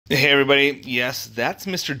Hey everybody, yes, that's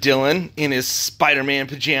Mr. Dylan in his Spider-Man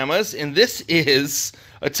pajamas, and this is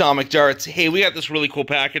Atomic Darts. Hey, we got this really cool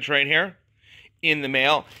package right here in the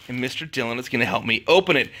mail, and Mr. Dylan is going to help me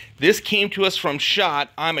open it. This came to us from Shot.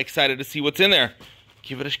 I'm excited to see what's in there.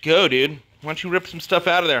 Give it a go, dude. Why don't you rip some stuff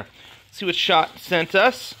out of there? See what Shot sent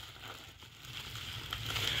us.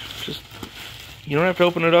 You don't have to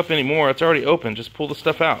open it up anymore. It's already open. Just pull the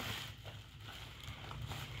stuff out.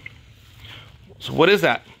 So what is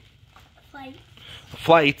that?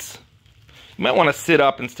 Flights. You might want to sit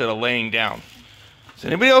up instead of laying down. Does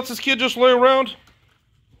anybody else's kid just lay around?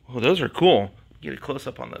 Oh, those are cool. Get a close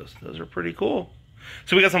up on those. Those are pretty cool.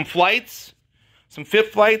 So we got some flights, some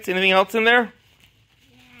fifth flights. Anything else in there?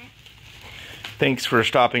 Yeah. Thanks for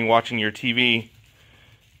stopping watching your TV.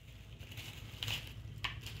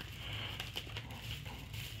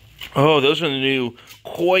 Oh, those are the new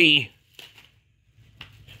koi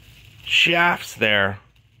shafts there.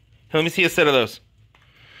 Hey, let me see a set of those.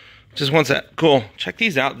 Just one set. Cool. Check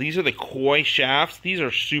these out. These are the koi shafts. These are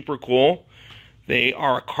super cool. They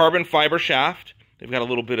are a carbon fiber shaft. They've got a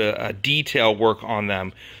little bit of detail work on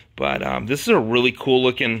them. But this is a really cool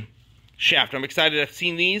looking shaft. I'm excited. I've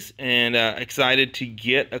seen these and excited to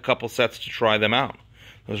get a couple sets to try them out.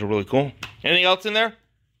 Those are really cool. Anything else in there?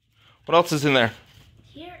 What else is in there?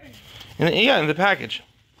 Here. Yeah, in the package.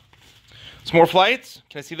 Some more flights.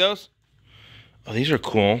 Can I see those? Oh, these are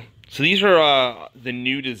cool. So these are the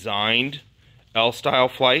new designed L-style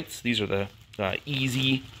flights. These are the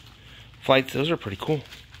easy flights. Those are pretty cool.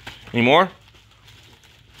 Any more?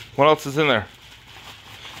 What else is in there?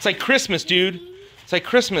 It's like Christmas, dude. It's like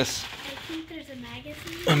Christmas. I think there's a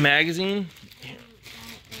magazine. A magazine?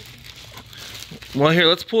 Well, here,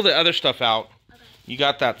 let's pull the other stuff out. Okay. You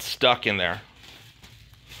got that stuck in there.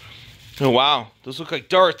 Oh, wow. Those look like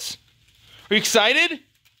darts. Are you excited?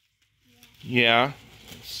 Yeah.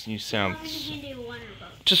 You sound...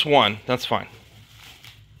 Just one. That's fine.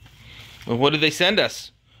 Well, what did they send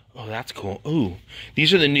us? Oh, that's cool. Ooh.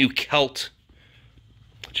 These are the new Celt.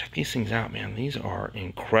 Check these things out, man. These are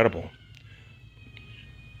incredible.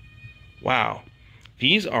 Wow.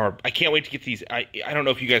 These are... I can't wait to get these. I don't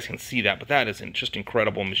know if you guys can see that, but that is just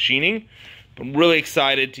incredible machining. I'm really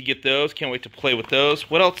excited to get those. Can't wait to play with those.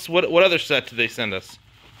 What else? What other set did they send us?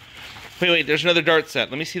 Wait. There's another dart set.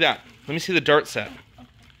 Let me see that. Let me see the dart set.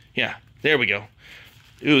 Yeah, there we go.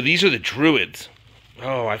 Ooh, these are the Druids.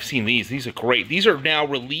 Oh, I've seen these. These are great. These are now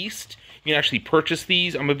released. You can actually purchase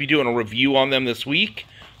these. I'm going to be doing a review on them this week.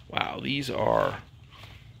 Wow, these are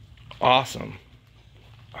awesome.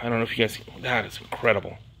 I don't know if you guys... That is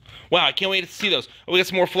incredible. Wow, I can't wait to see those. Oh, we got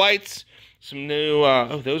some more flights. Some new...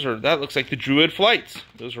 oh, those are... That looks like the Druid flights.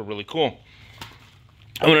 Those are really cool.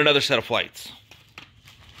 I want another set of flights.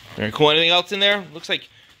 Very cool. Anything else in there? Looks like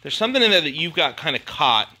there's something in there that you've got kind of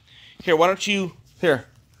caught. Here, why don't you... Here.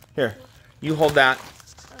 You hold that.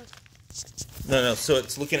 No, so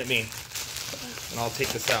it's looking at me. And I'll take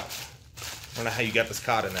this out. I don't know how you got this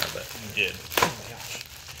caught in there, but you did. Oh, my gosh.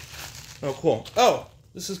 Oh, cool. Oh,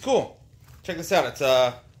 this is cool. Check this out. It's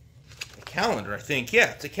a calendar, I think. Yeah,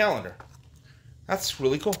 it's a calendar. That's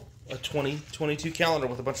really cool. A 2022 calendar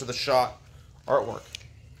with a bunch of the Shot artwork.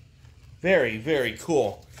 Very, very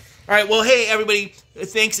cool. All right, well, hey, everybody,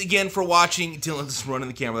 thanks again for watching. Dylan's just running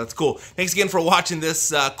the camera. That's cool. Thanks again for watching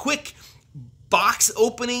this quick box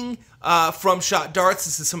opening from Shot Darts.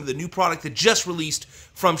 This is some of the new product that just released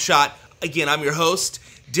from Shot. Again, I'm your host.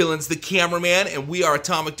 Dylan's the cameraman, and we are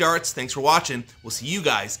Atomic Darts. Thanks for watching. We'll see you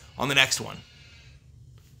guys on the next one.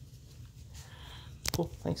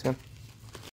 Cool. Thanks, man.